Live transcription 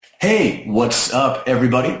Hey, what's up,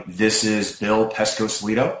 everybody? This is Bill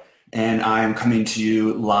Pesco-Solito, and I'm coming to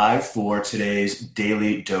you live for today's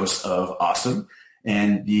Daily Dose of Awesome.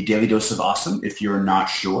 And the Daily Dose of Awesome, if you're not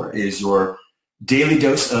sure, is your daily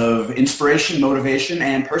dose of inspiration, motivation,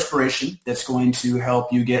 and perspiration that's going to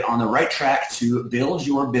help you get on the right track to build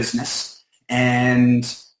your business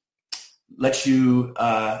and let you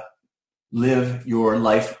live your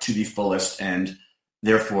life to the fullest, and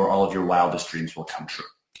therefore all of your wildest dreams will come true.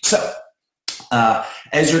 So,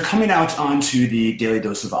 as you're coming out onto the Daily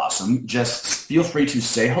Dose of Awesome, just feel free to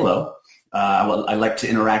say hello. I like to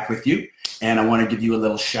interact with you, and I want to give you a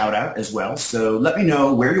little shout out as well. So let me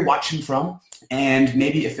know where you're watching from, and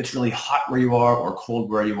maybe if it's really hot where you are or cold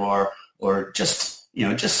where you are, or just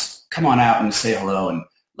come on out and say hello and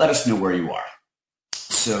let us know where you are.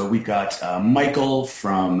 So we've got Michael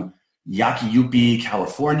from Yakiyupi,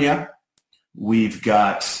 California. We've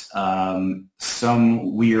got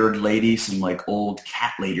some weird lady, some like old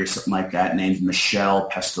cat lady or something like that, named Michelle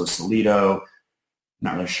Pesco-Solito.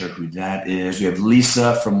 Not really sure who that is. We have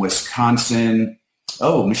Lisa from Wisconsin.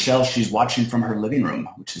 Oh, Michelle, she's watching from her living room,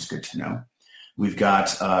 which is good to know. We've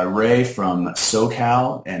got Ray from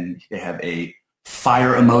SoCal, and they have a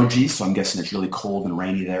fire emoji, so I'm guessing it's really cold and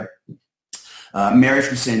rainy there. Mary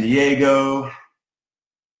from San Diego.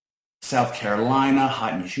 South Carolina,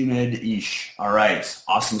 hot and humid. Eesh. All right.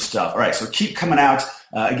 Awesome stuff. All right. So keep coming out.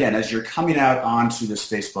 Again, as you're coming out onto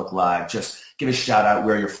this Facebook Live, just give a shout out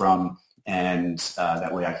where you're from, and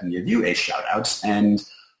that way I can give you a shout out and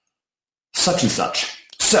such and such.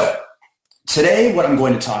 So today what I'm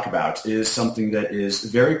going to talk about is something that is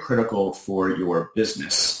very critical for your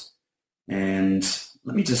business. And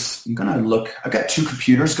I'm going to look. I've got two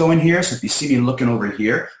computers going here, so if you see me looking over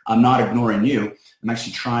here, I'm not ignoring you. I'm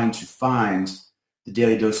actually trying to find the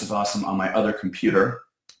Daily Dose of Awesome on my other computer.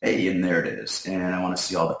 Hey, and there it is. And I want to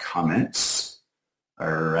see all the comments.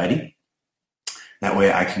 Alrighty. That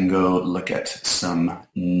way I can go look at some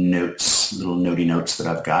notes, little notey notes that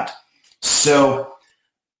I've got. So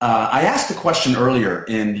I asked the question earlier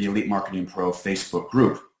in the Elite Marketing Pro Facebook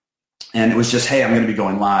group, and it was just, hey, I'm going to be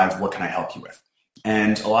going live. What can I help you with?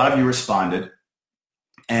 And a lot of you responded.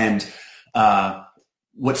 And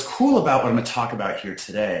what's cool about what I'm going to talk about here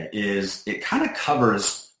today is it kind of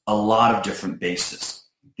covers a lot of different bases,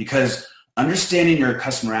 because understanding your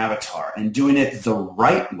customer avatar and doing it the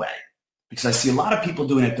right way, because I see a lot of people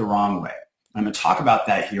doing it the wrong way. I'm going to talk about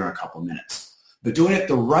that here in a couple of minutes. But doing it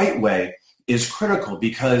the right way is critical,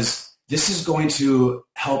 because this is going to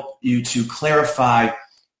help you to clarify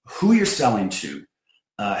who you're selling to,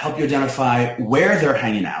 help you identify where they're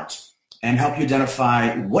hanging out, and help you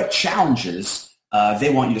identify what challenges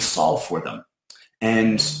they want you to solve for them.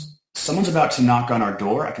 And someone's about to knock on our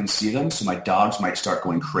door. I can see them, so my dogs might start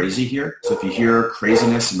going crazy here. So if you hear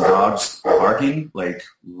craziness and dogs barking, like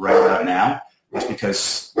right about now, that's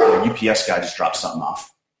because the UPS guy just dropped something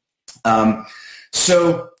off. And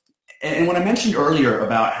when I mentioned earlier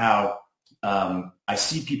about how I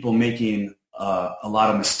see people making a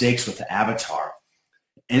lot of mistakes with the avatar,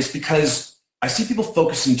 and it's because I see people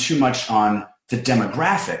focusing too much on the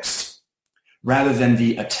demographics rather than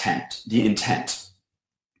the intent.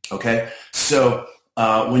 Okay? So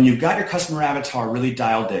when you've got your customer avatar really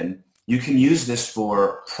dialed in, you can use this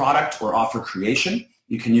for product or offer creation.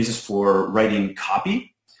 You can use this for writing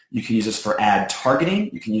copy. You can use this for ad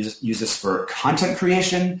targeting. You can use this for content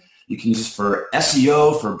creation. You can use this for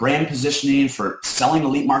SEO, for brand positioning, for selling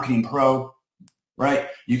Elite Marketing Pro, right?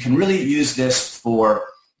 You can really use this for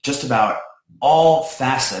just about all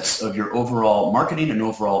facets of your overall marketing and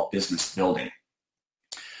overall business building.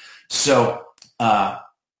 So I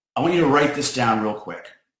want you to write this down real quick.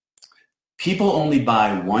 People only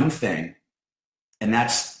buy one thing, and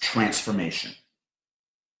that's transformation.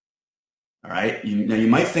 All right? You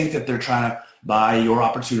might think that they're trying to buy your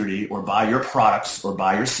opportunity or buy your products or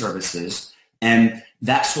buy your services, and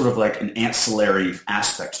that's sort of like an ancillary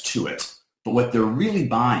aspect to it. But what they're really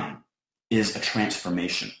buying is a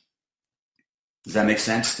transformation. Does that make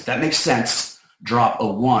sense? If that makes sense, drop a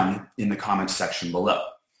 1 in the comments section below.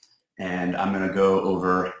 And I'm going to go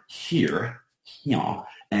over here,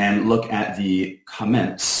 and look at the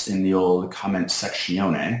comments in the old comment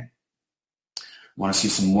sectione. I want to see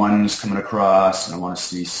some 1s coming across, and I want to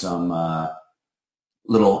see some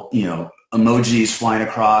little, emojis flying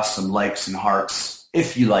across, some likes and hearts.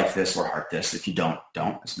 If you like this, or heart this. If you don't.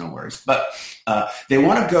 It's no worries. But they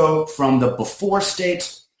want to go from the before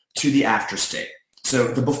state to the after state. So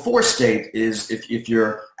the before state is if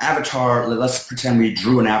your avatar, let's pretend we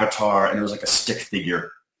drew an avatar and it was like a stick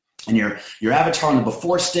figure. And your avatar in the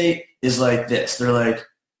before state is like this. They're like,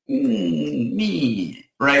 me,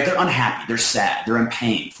 right? They're unhappy, they're sad, they're in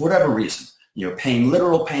pain for whatever reason, pain,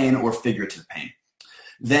 literal pain or figurative pain.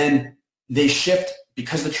 Then they shift,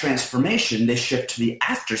 because of the transformation, they shift to the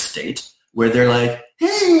after state where they're like,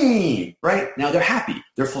 hey, right? Now they're happy,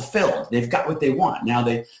 they're fulfilled, they've got what they want. Now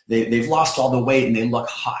they've lost all the weight and they look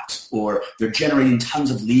hot, or they're generating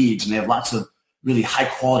tons of leads and they have lots of really high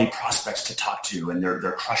quality prospects to talk to, and they're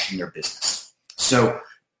crushing their business. So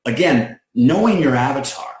again, knowing your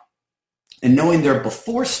avatar and knowing their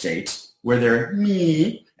before state where they're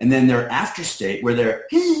me, and then their after state where they're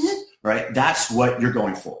right, that's what you're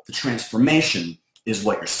going for. The transformation is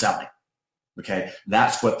what you're selling. Okay,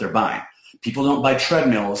 that's what they're buying. People don't buy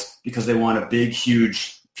treadmills because they want a big,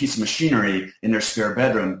 huge piece of machinery in their spare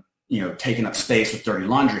bedroom, taking up space with dirty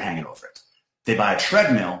laundry hanging over it. They buy a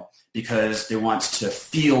treadmill because they want to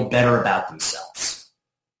feel better about themselves,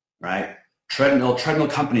 right? Treadmill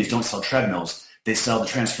companies don't sell treadmills. They sell the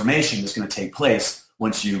transformation that's going to take place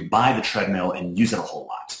once you buy the treadmill and use it a whole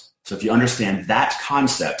lot. So if you understand that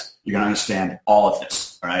concept, you're going to understand all of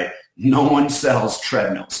this, all right? No one sells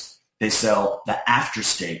treadmills. They sell the after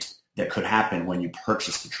state that could happen when you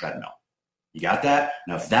purchase the treadmill. You got that?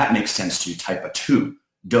 Now, if that makes sense to you, type a 2,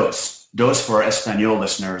 dos. Dos for our Espanol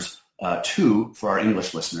listeners, 2 for our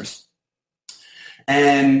English listeners.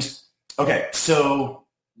 And, okay, so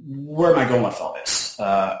where am I going with all this?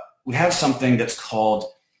 We have something that's called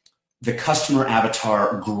the customer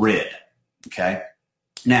avatar grid, okay?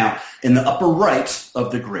 Now, in the upper right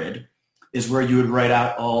of the grid is where you would write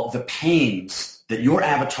out all the pains that your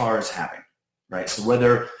avatar is having, right? So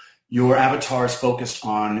whether your avatar is focused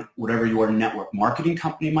on whatever your network marketing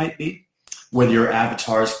company might be, whether your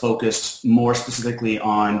avatar is focused more specifically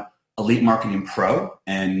on Elite Marketing Pro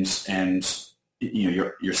and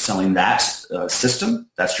you're selling that system,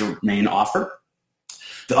 that's your main offer.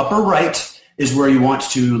 The upper right is where you want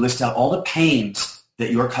to list out all the pains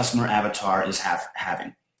that your customer avatar is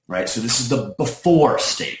having, right? So this is the before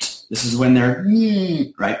state. This is when they're,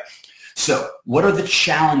 right? So what are the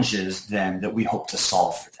challenges then that we hope to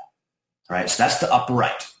solve for them, right? So that's the upper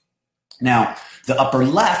right. Now, the upper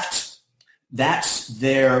left, that's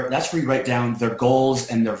where you write down their goals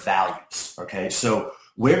and their values, okay? So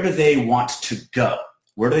where do they want to go?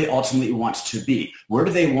 Where do they ultimately want to be? Where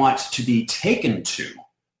do they want to be taken to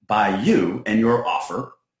by you and your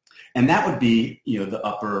offer? And that would be, the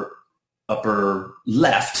upper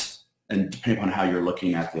left, and depending on how you're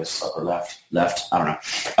looking at this, upper left, I don't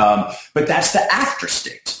know. But that's the after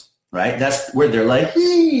state, right? That's where they're like,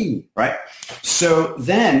 right? So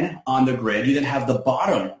then on the grid, you then have the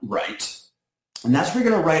bottom right, and that's where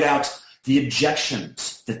you're going to write out the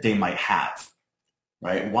objections that they might have,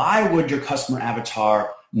 right? Why would your customer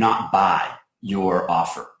avatar not buy your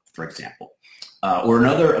offer, for example? Or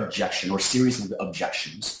another objection or series of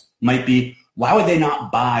objections might be, why would they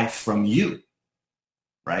not buy from you,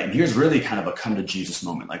 right? And here's really kind of a come to Jesus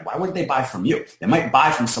moment. Like, why would they buy from you? They might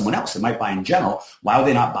buy from someone else. They might buy in general. Why would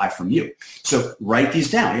they not buy from you? So write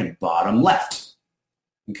these down. Again, bottom left,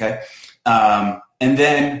 okay? And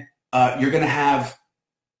then you're going to have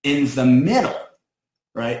in the middle,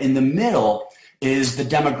 right? In the middle is the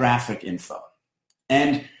demographic info.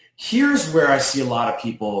 And here's where I see a lot of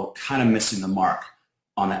people kind of missing the mark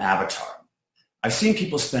on the avatar. I've seen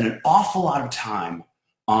people spend an awful lot of time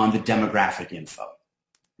on the demographic info,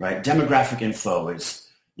 right? Demographic info is,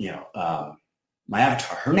 my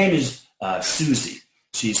avatar. Her name is Susie.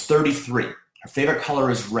 She's 33. Her favorite color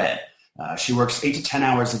is red. She works 8 to 10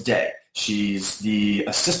 hours a day. She's the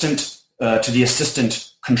assistant to the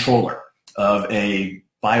assistant controller of a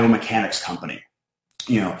biomechanics company.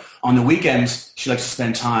 On the weekends, she likes to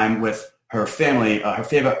spend time with her family. Her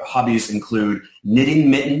favorite hobbies include knitting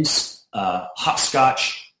mittens,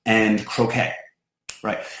 hopscotch, and croquet,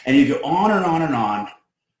 right? And you go on and on and on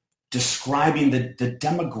describing the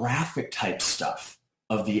demographic type stuff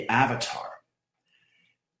of the avatar.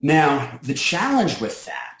 Now, the challenge with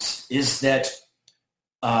that is that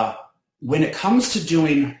when it comes to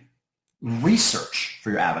doing research for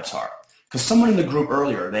your avatar, because someone in the group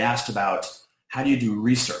earlier, they asked about how do you do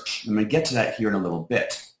research? I'm going to get to that here in a little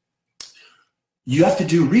bit. You have to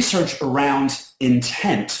do research around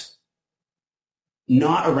intent,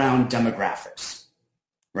 not around demographics,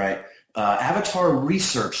 right? Avatar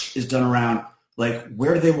research is done around, like,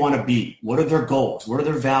 where do they want to be? What are their goals? What are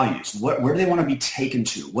their values? Where do they want to be taken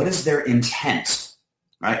to? What is their intent,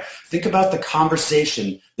 right? Think about the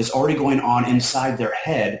conversation that's already going on inside their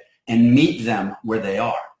head and meet them where they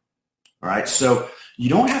are, all right? So you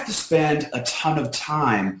don't have to spend a ton of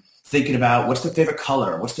time thinking about what's their favorite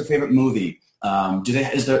color, what's their favorite movie,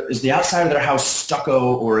 is the outside of their house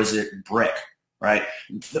stucco or is it brick, right?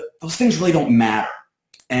 Those things really don't matter.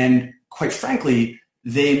 And quite frankly,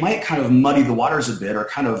 they might kind of muddy the waters a bit or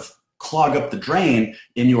kind of clog up the drain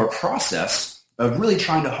in your process of really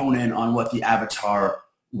trying to hone in on what the avatar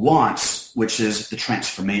wants, which is the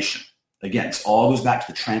transformation. Again, it all goes back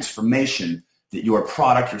to the transformation that your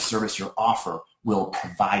product, your service, your offer will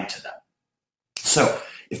provide to them. So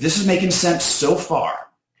if this is making sense so far,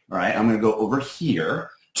 all right, I'm going to go over here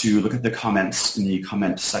to look at the comments in the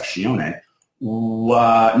comment section. Type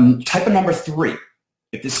of number 3,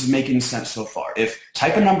 if this is making sense so far. If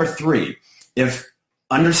type of number 3, if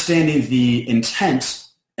understanding the intent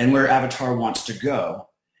and where avatar wants to go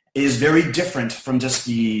is very different from just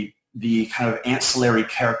the kind of ancillary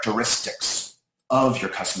characteristics of your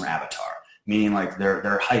customer avatar, meaning like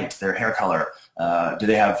their height, their hair color, do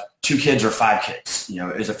they have 2 kids or 5 kids?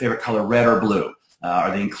 Is their favorite color red or blue?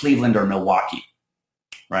 Are they in Cleveland or Milwaukee?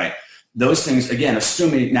 Right? Those things, again,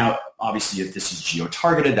 assuming, now obviously if this is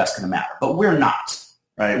geo-targeted, that's going to matter, but we're not,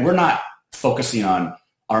 right? We're not focusing on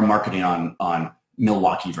our marketing on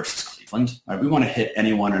Milwaukee versus Cleveland. Right? We want to hit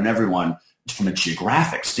anyone and everyone from a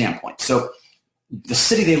geographic standpoint. So the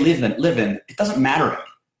city they live in, it doesn't matter to me,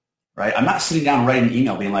 right? I'm not sitting down and writing an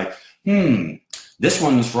email being like, this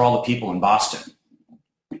one's for all the people in Boston.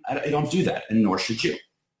 I don't do that, and nor should you.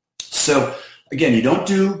 So again, you don't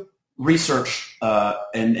do research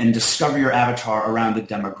and discover your avatar around the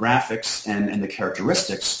demographics and the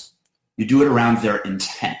characteristics. You do it around their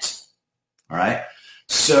intent, all right?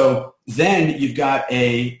 So then you've got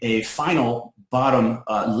a final bottom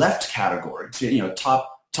left category. So,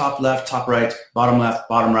 top left, top right, bottom left,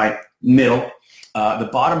 bottom right, middle. The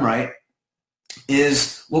bottom right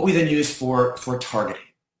is what we then use for targeting,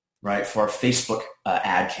 right? For our Facebook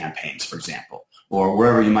ad campaigns, for example, or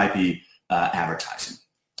wherever you might be advertising.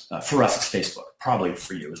 For us, it's Facebook, probably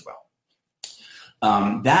for you as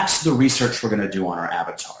well. That's the research we're going to do on our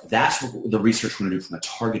avatar. That's the research we're going to do from a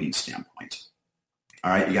targeting standpoint.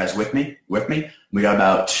 All right, you guys with me? We got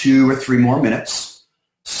about 2 or 3 more minutes.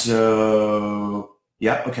 So,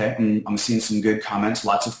 yeah, okay. I'm seeing some good comments.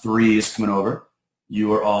 Lots of 3s coming over.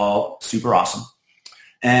 You are all super awesome.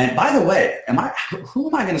 And by the way, who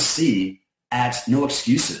am I going to see at No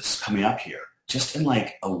Excuses coming up here just in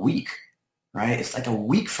like a week, right? It's like a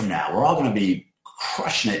week from now. We're all going to be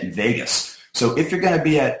crushing it in Vegas. So if you're going to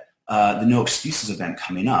be at the No Excuses event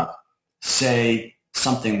coming up, say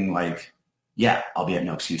something like, yeah, I'll be at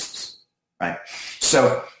No Excuses, right?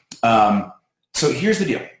 So here's the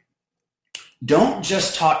deal. Don't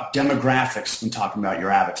just talk demographics when talking about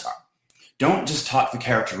your avatar. Don't just talk the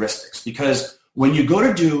characteristics, because when you go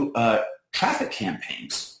to do traffic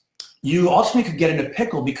campaigns, you ultimately could get into a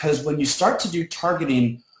pickle, because when you start to do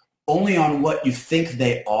targeting only on what you think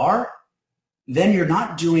they are, then you're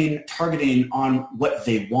not doing targeting on what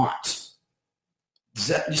they want.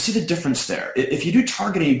 You see the difference there? If you do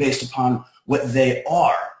targeting based upon what they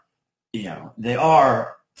are, they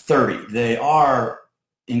are 30, they are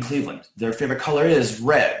in Cleveland, their favorite color is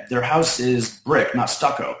red, their house is brick, not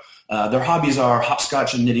stucco, their hobbies are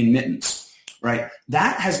hopscotch and knitting mittens, right?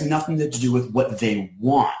 That has nothing to do with what they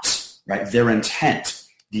want, right? Their intent,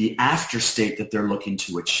 the after state that they're looking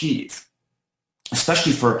to achieve,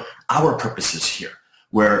 especially for our purposes here,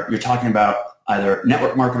 where you're talking about either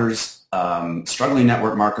network marketers, struggling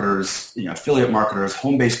network marketers, affiliate marketers,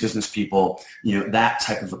 home-based business people, that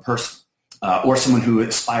type of a person, or someone who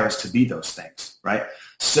aspires to be those things, right?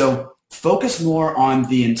 So focus more on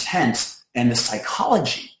the intent and the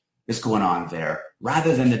psychology that's going on there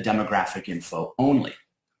rather than the demographic info only.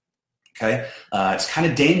 Okay? It's kind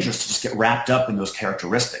of dangerous to just get wrapped up in those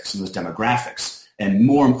characteristics and those demographics, and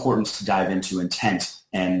more important to dive into intent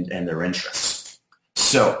and their interests.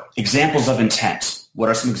 So examples of intent. What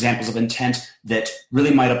are some examples of intent that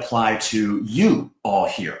really might apply to you all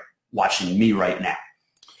here watching me right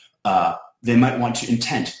now? They might want to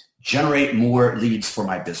intent, generate more leads for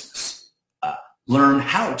my business. Learn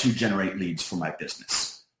how to generate leads for my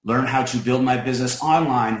business. Learn how to build my business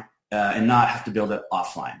online and not have to build it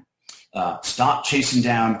offline. Stop chasing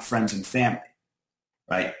down friends and family,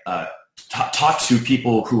 right? Talk to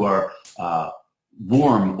people who are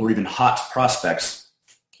warm or even hot prospects,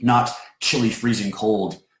 not chilly, freezing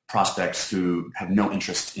cold prospects who have no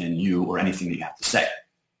interest in you or anything that you have to say,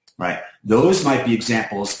 right? Those might be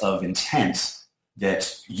examples of intent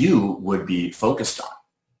that you would be focused on.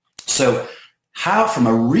 So how, from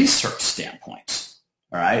a research standpoint,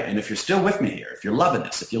 all right, and if you're still with me here, if you're loving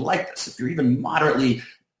this, if you like this, if you're even moderately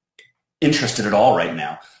interested at all right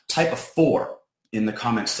now, type a 4 in the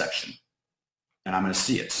comments section, and I'm going to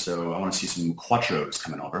see it. So I want to see some quattros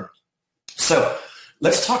coming over. So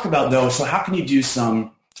let's talk about those. So how can you do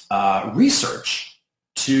some research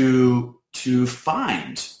to to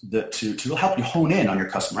to help you hone in on your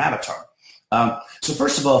customer avatar. So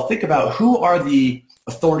first of all, think about who are the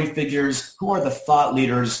authority figures, who are the thought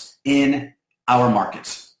leaders in our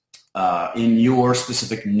markets, in your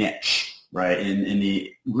specific niche, right? In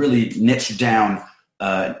the really niche down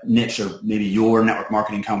niche of maybe your network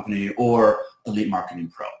marketing company or Elite Marketing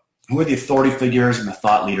Pro. Who are the authority figures and the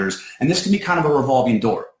thought leaders? And this can be kind of a revolving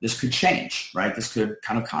door. This could change, right? This could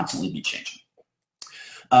kind of constantly be changing.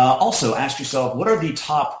 Also, ask yourself, what are the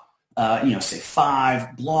top, say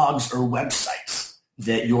 5 blogs or websites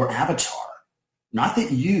that your avatar, not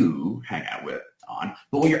that you hang out with on,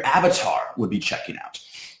 but what your avatar would be checking out?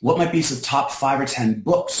 What might be some top 5 or 10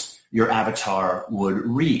 books your avatar would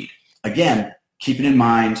read? Again, keeping in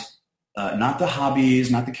mind, not the hobbies,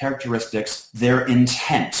 not the characteristics, their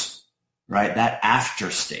intent, right? That after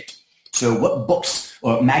state. So what books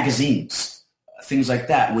or magazines, things like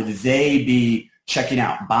that, would they be checking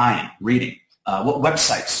out, buying, reading? What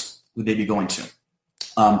websites would they be going to?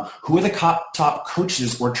 Who are the top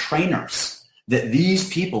coaches or trainers that these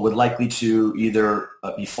people would likely to either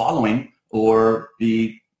be following or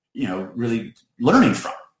be, really learning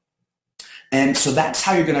from? And so that's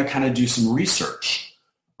how you're going to kind of do some research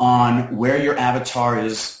on where your avatar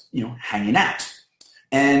is, hanging out.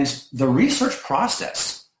 And the research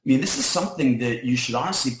process, this is something that you should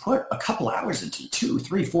honestly put a couple hours into, 2,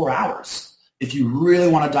 3, 4 hours, if you really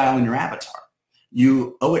want to dial in your avatar.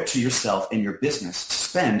 You owe it to yourself and your business to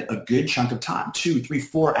spend a good chunk of time, 2, 3,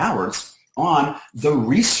 4 hours on the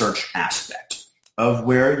research aspect of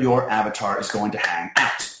where your avatar is going to hang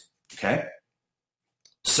out, okay?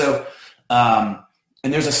 So, and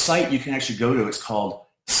there's a site you can actually go to. It's called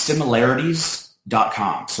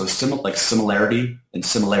similarities.com. So like similarity and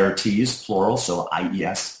similarities, plural, so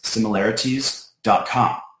IES,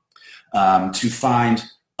 similarities.com, to find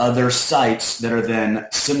other sites that are then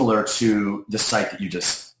similar to the site that you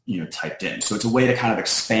just typed in. So it's a way to kind of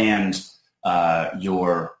expand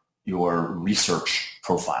your research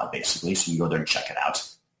profile, basically, so you can go there and check it out.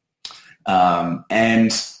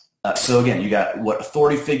 So again, you got what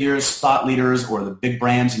authority figures, thought leaders, or the big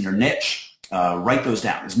brands in your niche. Write those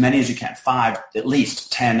down, as many as you can, 5, at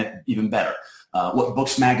least 10, even better. What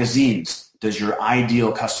books, magazines does your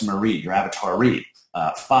ideal customer read, your avatar read?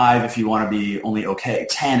 5 if you want to be only okay,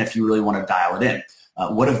 10 if you really want to dial it in.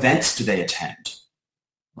 What events do they attend,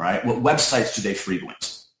 right? What websites do they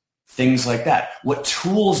frequent? Things like that. What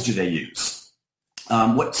tools do they use?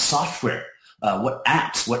 What software, what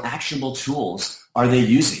apps, what actionable tools are they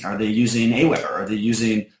using? Are they using Aweber? Are they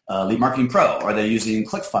using Elite Marketing Pro? Are they using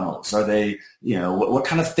ClickFunnels? Are they, what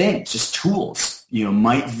kind of things, just tools,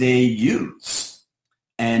 might they use?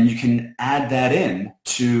 And you can add that in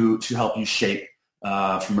to help you shape,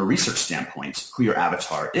 from a research standpoint, who your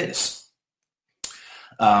avatar is.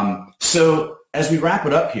 So as we wrap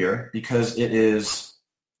it up here, because it is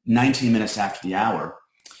 19 minutes after the hour,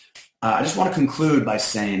 I just want to conclude by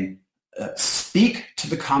saying, speak to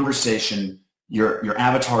the conversation your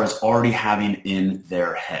avatar is already having in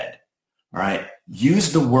their head. All right.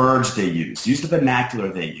 Use the words they use. Use the vernacular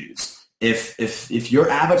they use. If your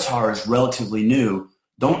avatar is relatively new,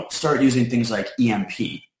 don't start using things like EMP.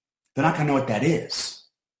 They're not going to know what that is,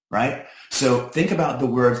 right? So think about the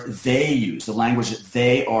words they use, the language that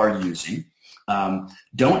they are using.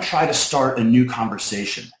 Don't try to start a new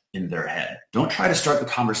conversation in their head. Don't try to start the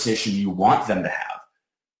conversation you want them to have.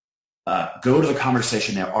 Go to the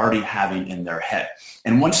conversation they're already having in their head.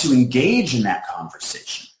 And once you engage in that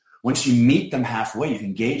conversation, once you meet them halfway, you've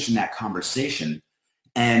engaged in that conversation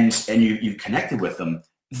and you've connected with them,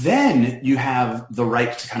 then you have the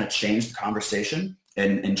right to kind of change the conversation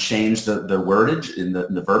and change the wordage and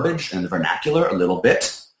the verbiage and the vernacular a little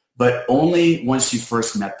bit, but only once you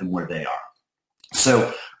first met them where they are.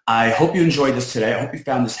 So I hope you enjoyed this today. I hope you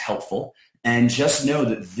found this helpful. And just know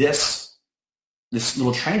that this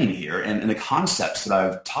little training here and the concepts that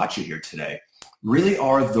I've taught you here today really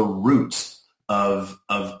are the roots of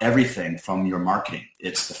everything from your marketing.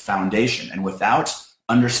 It's the foundation. And without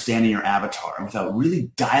understanding your avatar and without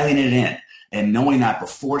really dialing it in and knowing that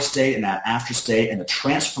before state and that after state and the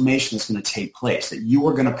transformation that's going to take place that you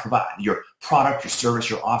are going to provide, your product, your service,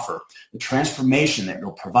 your offer, the transformation that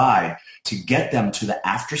you'll provide to get them to the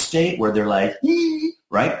after state where they're like,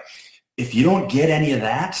 right? If you don't get any of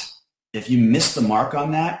that, if you miss the mark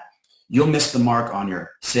on that, you'll miss the mark on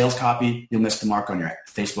your sales copy. You'll miss the mark on your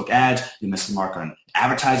Facebook ads. You'll miss the mark on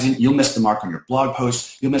advertising. You'll miss the mark on your blog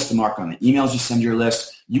posts. You'll miss the mark on the emails you send to your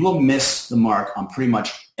list. You will miss the mark on pretty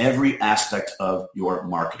much every aspect of your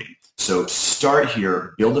marketing. So start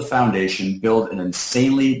here, build a foundation, build an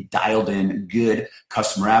insanely dialed in good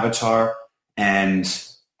customer avatar, and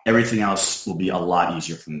Everything else will be a lot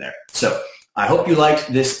easier from there. So I hope you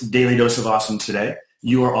liked this Daily Dose of Awesome today.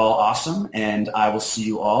 You are all awesome, and I will see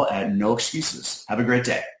you all at No Excuses. Have a great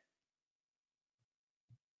day.